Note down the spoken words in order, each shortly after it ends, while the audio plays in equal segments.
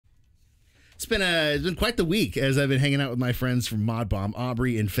It's been quite the week as I've been hanging out with my friends from modbom,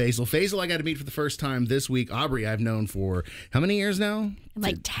 Aubrey and Faisal. Faisal, I got to meet for the first time this week. Aubrey, I've known for how many years now?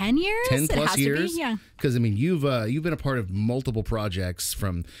 Like 10 years? 10 it plus has years? To be, yeah. Because, I mean, you've been a part of multiple projects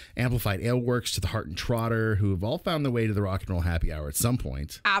from Amplified Ale Works to the Heart and Trotter, who have all found their way to the Rock and Roll Happy Hour at some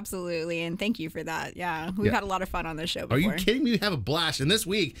point. Absolutely, and thank you for that. Yeah, we've had a lot of fun on this show before. Are you kidding me? You have a blast. And this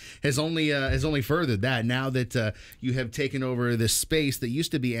week has only furthered that. Now that you have taken over this space that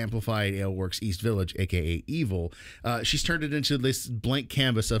used to be Amplified Ale Works East Village, a.k.a. Evil, she's turned it into this blank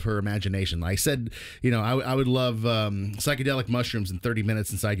canvas of her imagination. I said, I would love psychedelic mushrooms in 30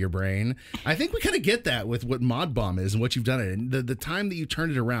 minutes inside your brain. I think we kind of get that with what modbom is and what you've done it. And the time that you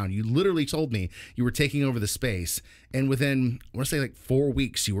turned it around, you literally told me you were taking over the space. And within, I want to say like 4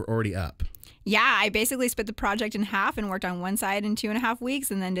 weeks, you were already up. Yeah, I basically split the project in half and worked on one side in 2.5 weeks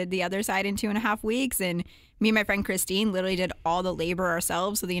and then did the other side in 2.5 weeks. And me and my friend Christine literally did all the labor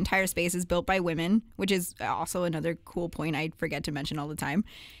ourselves. So the entire space is built by women, which is also another cool point I forget to mention all the time.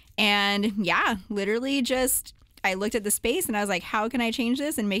 And yeah, literally just I looked at the space and I was like, how can I change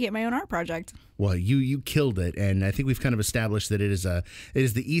this and make it my own art project? Well, you killed it, and I think we've kind of established that it is the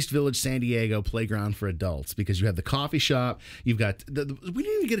East Village San Diego playground for adults, because you have the coffee shop, you've got we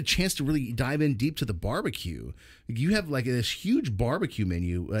didn't even get a chance to really dive in deep to the barbecue. You have like this huge barbecue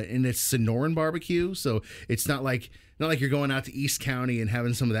menu, and it's Sonoran barbecue, so it's not like you're going out to East County and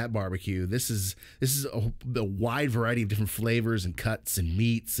having some of that barbecue. This is a wide variety of different flavors and cuts and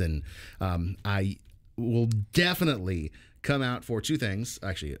meats, and I will definitely come out for two things,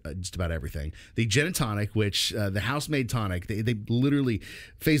 actually, just about everything. The gin and tonic, which the house-made tonic, they literally,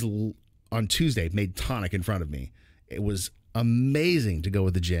 Faisal on Tuesday made tonic in front of me. It was amazing to go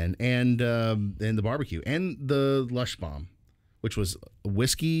with the gin and the barbecue and the Lush Bomb, which was a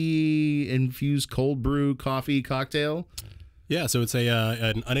whiskey-infused cold brew coffee cocktail. Yeah, so it's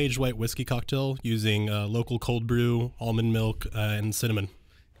an unaged white whiskey cocktail using local cold brew, almond milk, and cinnamon.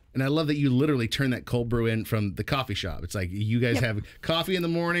 And I love that you literally turn that cold brew in from the coffee shop. It's like you guys have coffee in the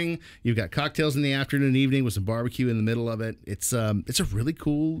morning, you've got cocktails in the afternoon and evening with some barbecue in the middle of it. It's a really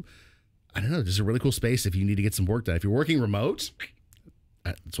cool, I don't know, just a really cool space if you need to get some work done. If you're working remote,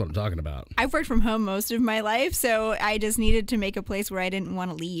 that's what I'm talking about. I've worked from home most of my life, so I just needed to make a place where I didn't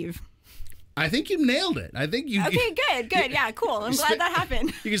want to leave. I think you nailed it. I think you. Okay, good. Yeah, cool. I'm glad that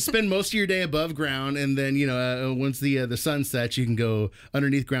happened. You can spend most of your day above ground, and then once the sun sets, you can go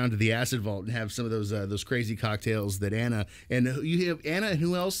underneath ground to the acid vault and have some of those crazy cocktails that Anna and you have Anna and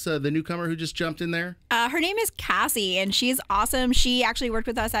who else? The newcomer who just jumped in there. Her name is Cassie, and she's awesome. She actually worked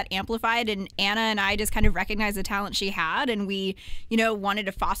with us at Amplified, and Anna and I just kind of recognized the talent she had, and we wanted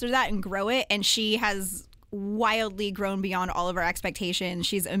to foster that and grow it. And she has wildly grown beyond all of our expectations.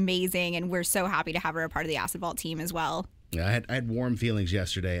 She's amazing, and we're so happy to have her a part of the Acid Vault team as well. Yeah, I had warm feelings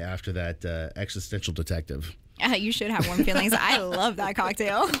yesterday after that existential detective. You should have warm feelings. I love that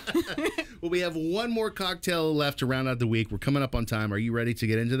cocktail. Well, we have one more cocktail left to round out the week. We're coming up on time. Are you ready to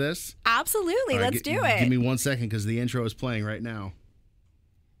get into this? Absolutely. Right, let's do it. Give me 1 second because the intro is playing right now.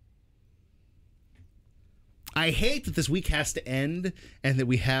 I hate that this week has to end and that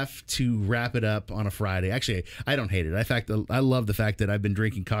we have to wrap it up on a Friday. Actually, I don't hate it. In fact, I love the fact that I've been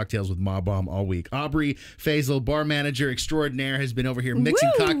drinking cocktails with modbom all week. Aubrey Faisal, bar manager extraordinaire, has been over here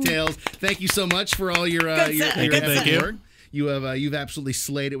mixing cocktails. Thank you so much for all your work. You've absolutely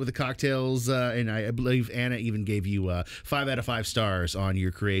slayed it with the cocktails, and I believe Anna even gave you 5 out of 5 stars on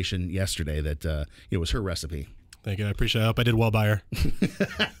your creation yesterday. That it was her recipe. Thank you. I appreciate it. I hope I did well by her.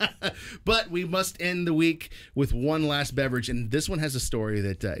 But we must end the week with one last beverage, and this one has a story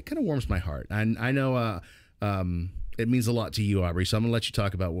that kind of warms my heart. I know it means a lot to you, Aubrey, so I'm going to let you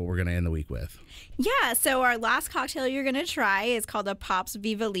talk about what we're going to end the week with. Yeah, so our last cocktail you're going to try is called a Pops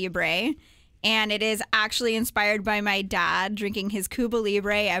Viva Libre, and it is actually inspired by my dad drinking his Cuba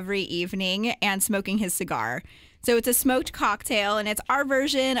Libre every evening and smoking his cigar. So it's a smoked cocktail, and it's our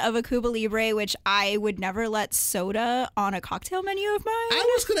version of a Cuba Libre, which I would never let soda on a cocktail menu of mine.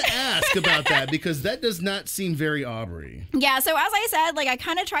 I was going to ask about that because that does not seem very Aubrey. Yeah, so as I said, I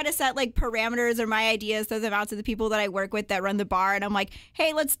kind of try to set parameters or my ideas, throw them out to the people that I work with that run the bar, and I'm like,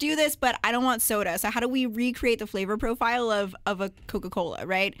 hey, let's do this, but I don't want soda. So how do we recreate the flavor profile of a Coca-Cola,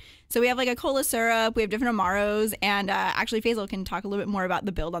 right? So we have a cola syrup, we have different Amaros, and actually Faisal can talk a little bit more about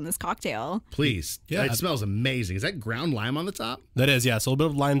the build on this cocktail. Please. Yeah. It smells amazing. Is that ground lime on the top? That is, yeah. So a little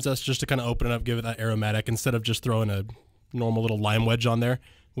bit of lime zest just to kind of open it up, give it that aromatic. Instead of just throwing a normal little lime wedge on there,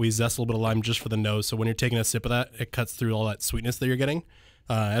 we zest a little bit of lime just for the nose. So when you're taking a sip of that, it cuts through all that sweetness that you're getting.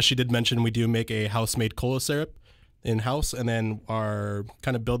 As she did mention, we do make a house-made cola syrup in-house. And then our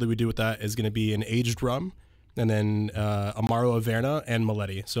kind of build that we do with that is going to be an aged rum and then Amaro Averna and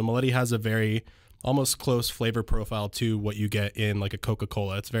Maletti. So Maletti has a very almost close flavor profile to what you get in like a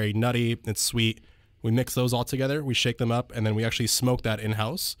Coca-Cola. It's very nutty, it's sweet. We mix those all together, we shake them up, and then we actually smoke that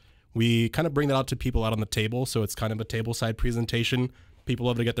in-house. We kind of bring that out to people out on the table, so it's kind of a tableside presentation. People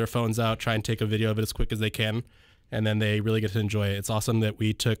love to get their phones out, try and take a video of it as quick as they can, and then they really get to enjoy it. It's awesome that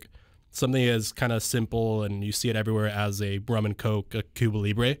we took something as kind of simple, and you see it everywhere as a rum and Coke, a Cuba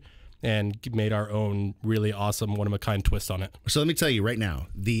Libre, and made our own really awesome one-of-a-kind twist on it. So let me tell you right now,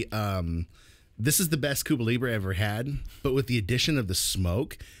 this is the best Cuba Libre I ever had, but with the addition of the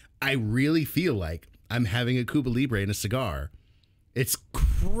smoke, I really feel like I'm having a Cuba Libre and a cigar. It's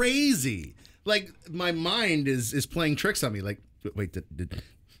crazy. Like, my mind is playing tricks on me. Like, wait,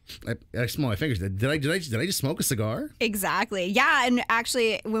 I smell my fingers. Did I just smoke a cigar? Exactly. Yeah, and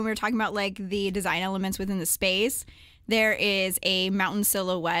actually, when we were talking about like the design elements within the space, there is a mountain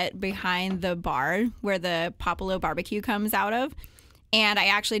silhouette behind the bar where the Popolo barbecue comes out of. And I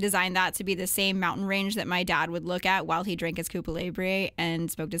actually designed that to be the same mountain range that my dad would look at while he drank his Cuba Libre and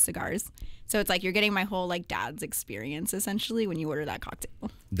smoked his cigars. So it's like you're getting my whole like dad's experience essentially when you order that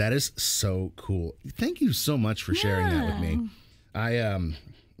cocktail. That is so cool. Thank you so much for sharing that with me.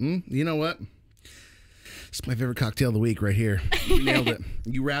 You know what? It's my favorite cocktail of the week right here. You nailed it.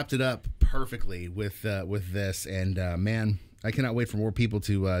 You wrapped it up perfectly with this, and man, I cannot wait for more people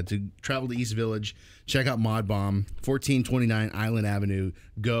to travel to East Village, check out modbom, 1429 Island Avenue.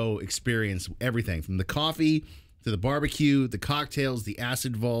 Go experience everything from the coffee to the barbecue, the cocktails, the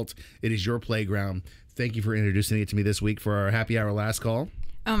acid vault. It is your playground. Thank you for introducing it to me this week for our happy hour last call.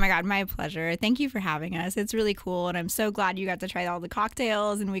 Oh my God, my pleasure. Thank you for having us. It's really cool, and I'm so glad you got to try all the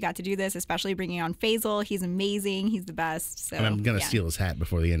cocktails, and we got to do this, especially bringing on Faisal. He's amazing. He's the best. So, And I'm going to steal his hat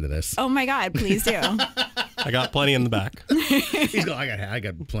before the end of this. Oh my God, please do. I got plenty in the back. He's going, I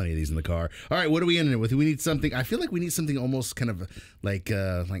got plenty of these in the car. All right, what are we ending it with? We need something. I feel like we need something almost kind of like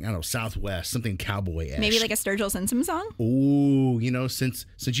I don't know, Southwest, something cowboy-esque. Maybe like a Sturgill Simpson song? Ooh, you know, since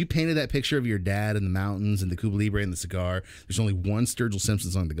you painted that picture of your dad in the mountains and the Cuba Libre and the cigar, there's only one Sturgill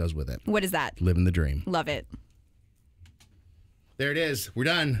Simpson song that goes with it. What is that? Living the Dream. Love it. There it is. We're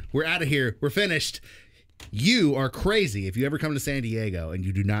done. We're out of here. We're finished. You are crazy if you ever come to San Diego and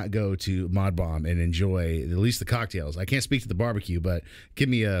you do not go to modbom and enjoy at least the cocktails. I can't speak to the barbecue, but give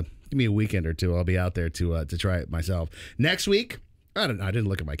me a weekend or two. I'll be out there to try it myself. Next week, I don't know. I didn't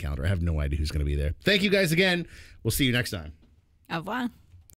look at my calendar. I have no idea who's going to be there. Thank you guys again. We'll see you next time. Au revoir.